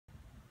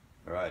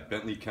Alright,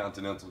 Bentley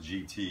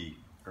GT,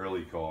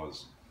 early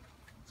cars.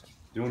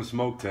 Doing a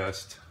smoke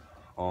test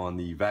on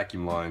the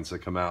vacuum lines that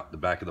come out the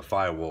back of the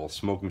firewall.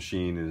 Smoke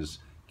machine is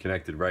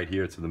connected right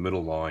here to the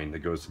middle line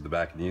that goes to the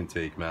back of the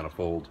intake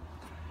manifold.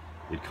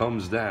 It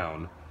comes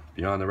down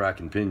behind the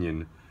rack and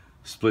pinion,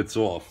 splits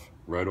off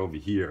right over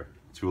here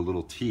to a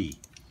little T.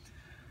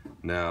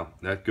 Now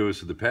that goes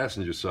to the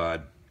passenger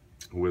side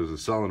where there's a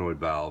solenoid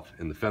valve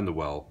in the fender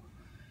well,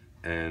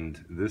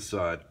 and this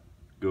side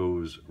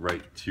goes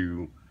right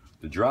to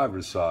the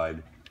driver's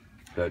side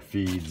that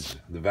feeds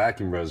the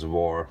vacuum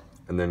reservoir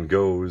and then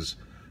goes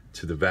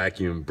to the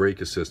vacuum brake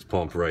assist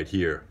pump right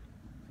here.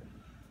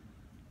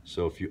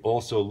 So if you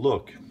also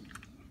look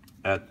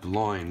at the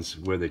lines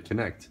where they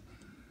connect,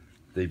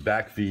 they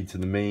backfeed to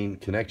the main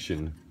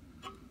connection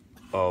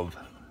of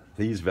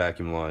these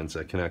vacuum lines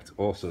that connect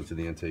also to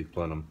the intake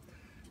plenum.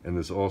 And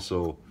there's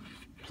also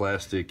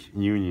plastic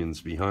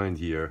unions behind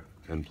here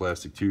and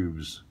plastic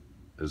tubes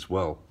as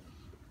well.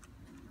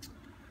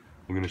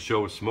 We're going to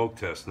show a smoke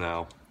test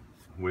now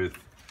with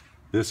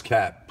this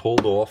cap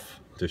pulled off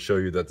to show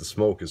you that the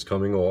smoke is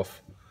coming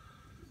off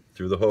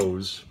through the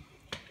hose,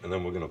 and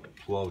then we're going to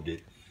plug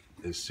it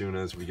as soon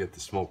as we get the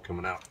smoke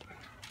coming out.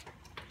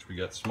 We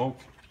got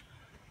smoke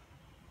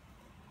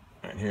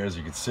right here, as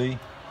you can see.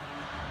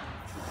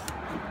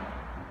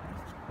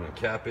 I'm going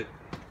to cap it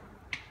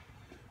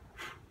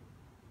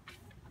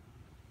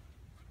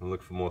and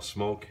look for more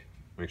smoke,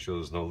 make sure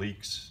there's no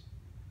leaks.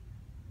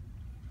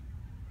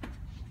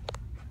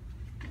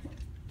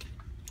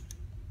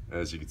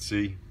 As you can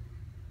see,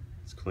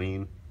 it's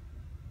clean.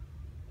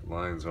 The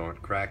lines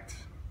aren't cracked.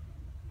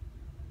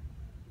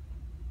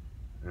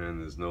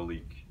 And there's no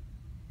leak.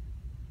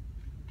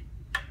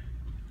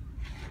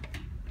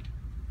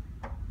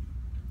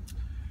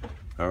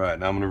 Alright,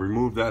 now I'm going to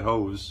remove that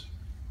hose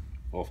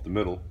off the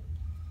middle.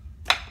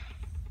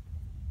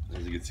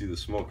 As you can see the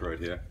smoke right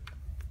here.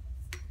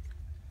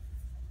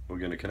 We're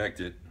going to connect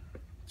it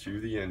to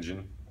the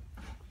engine.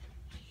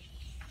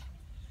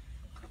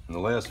 In the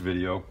last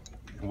video,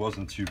 it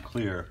wasn't too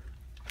clear,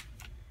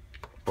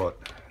 but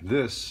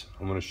this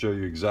I'm going to show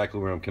you exactly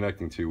where I'm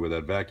connecting to, where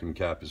that vacuum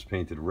cap is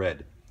painted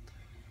red.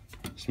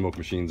 Smoke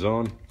machine's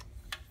on.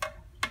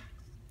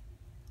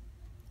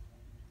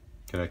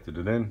 Connected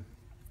it in.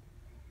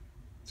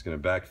 It's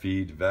going to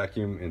backfeed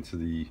vacuum into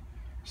the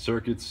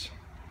circuits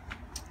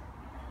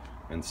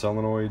and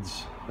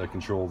solenoids that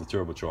control the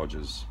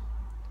turbochargers.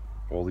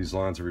 All these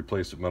lines are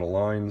replaced with metal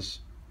lines,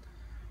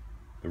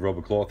 the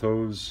rubber cloth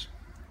hose,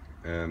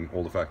 and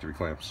all the factory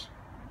clamps.